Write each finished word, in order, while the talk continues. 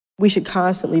We should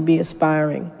constantly be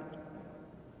aspiring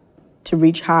to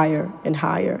reach higher and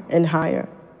higher and higher.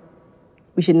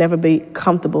 We should never be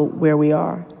comfortable where we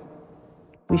are.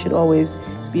 We should always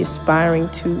be aspiring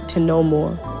to know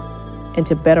more and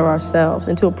to better ourselves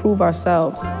and to improve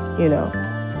ourselves,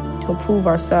 to improve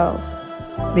ourselves.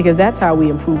 Because that's how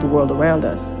we improve the world around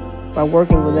us, by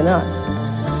working within us.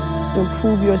 You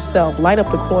improve yourself, light up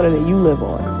the corner that you live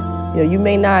on. You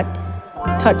may not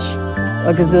touch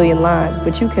a gazillion lives,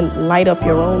 but you can light up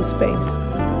your own space,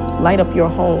 light up your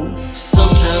home.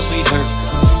 Sometimes we hurt,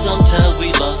 sometimes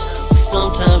we lost,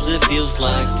 sometimes it feels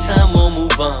like time won't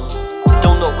move on.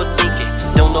 Don't know what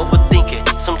thinking, don't know what thinking.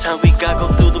 Sometimes we gotta go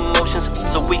through the motions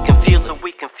so we can feel it,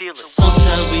 we can feel it.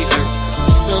 Sometimes we hurt,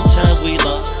 sometimes we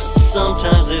lost,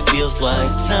 sometimes it feels like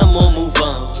time won't move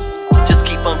on. Just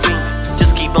keep on dreaming,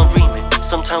 just keep on dreaming.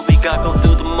 Sometimes we gotta go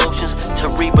through the motions to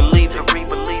rebelieve it,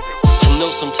 rebelieve it. I know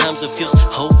sometimes it feels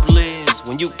hopeless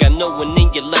when you got no one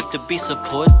in your life to be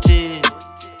supportive.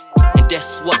 And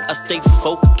that's why I stay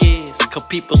focused, cause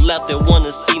people out there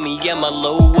wanna see me at my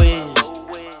lowest.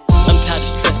 I'm tired of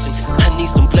stressing, I need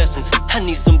some blessings. I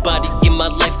need somebody in my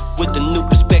life with a new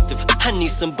perspective. I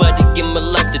need somebody in my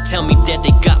life to tell me that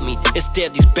they got me,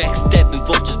 instead these backstabbing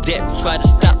vultures that try to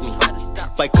stop me.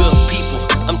 By good people,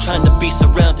 I'm trying to be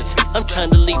surrounded. I'm trying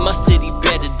to leave my city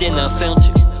better than I found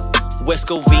it. West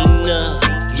Covina,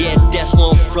 yeah, that's where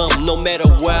I'm from. No matter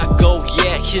where I go,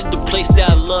 yeah, here's the place that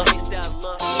I love.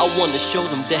 I wanna show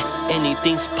them that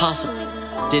anything's possible,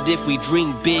 that if we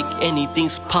dream big,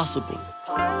 anything's possible.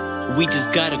 We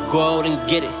just gotta go out and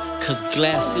get it, cause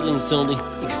glass ceilings only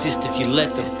exist if you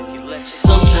let them.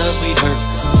 Sometimes we hurt,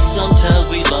 sometimes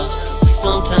we lost,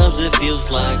 sometimes it feels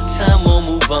like time won't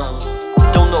move on.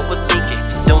 Don't know what thinking,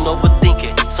 don't know what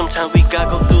thinking. Sometimes we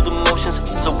gotta go through the motions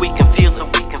so we can feel it,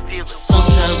 we can feel it.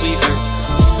 Sometimes we hurt,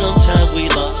 sometimes we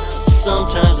lost,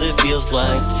 sometimes it feels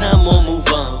like time won't move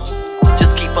on.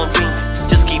 Just keep on dreaming,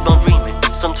 just keep on dreaming.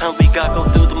 Sometimes we gotta go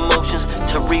through the motions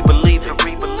to rebelieve it,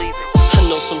 rebelieve it. I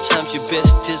know sometimes your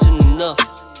best isn't enough.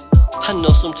 I know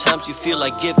sometimes you feel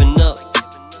like giving up.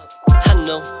 I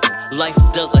know life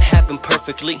doesn't happen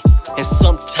perfectly, and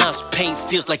sometimes pain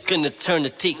feels like an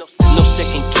eternity. No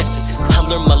second guessing, I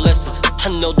learned my lessons. I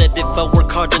know that if I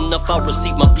work hard enough, I'll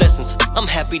receive my blessings. I'm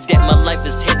happy that my life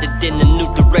is headed in a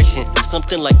new direction,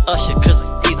 something like Usher, cause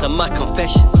these are my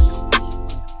confessions.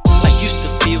 I used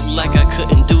to feel like I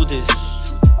couldn't do this,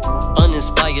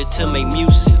 uninspired to make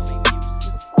music.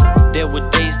 There were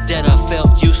days that I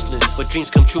felt useless, but dreams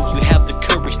come true if you have the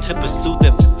courage to pursue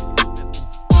them.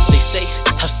 They say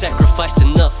I've sacrificed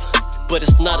enough, but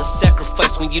it's not a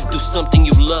sacrifice when you do something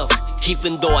you love.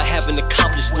 Even though I haven't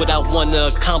accomplished what I wanna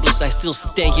accomplish, I still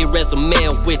stand here as a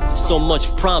man with so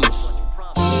much promise.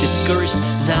 Discouraged?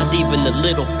 Not even a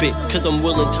little bit, cause I'm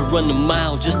willing to run a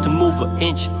mile just to move an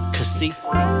inch. Cause see,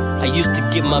 I used to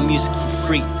get my music for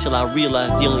free, till I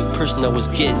realized the only person that was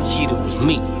getting cheated was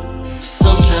me.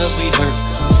 Sometimes we hurt,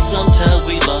 sometimes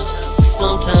we lost,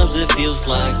 sometimes it feels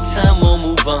like time won't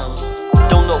move on.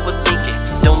 Don't know what thinking,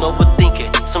 don't know what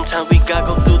thinking. Sometimes we gotta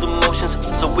go through the motions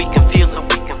so we can feel it,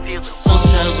 we can feel it.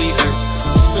 Sometimes we hurt,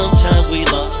 sometimes we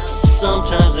lost,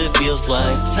 sometimes it feels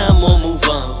like time won't move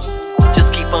on.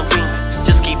 Just keep on dreaming,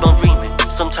 just keep on dreaming.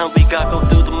 Sometimes we gotta go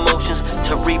through the motions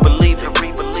to rebelieve it,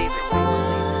 rebelieve it.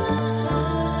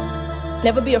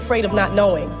 Never be afraid of not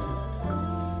knowing.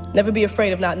 Never be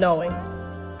afraid of not knowing.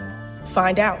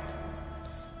 Find out,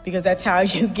 because that's how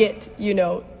you get,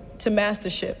 to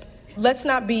mastership. Let's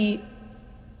not be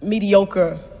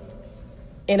mediocre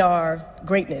in our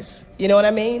greatness. You know what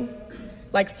I mean?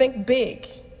 Like, think big,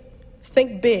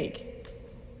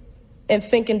 and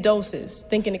think in doses,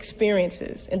 think in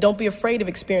experiences, and don't be afraid of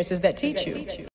experiences that teach you.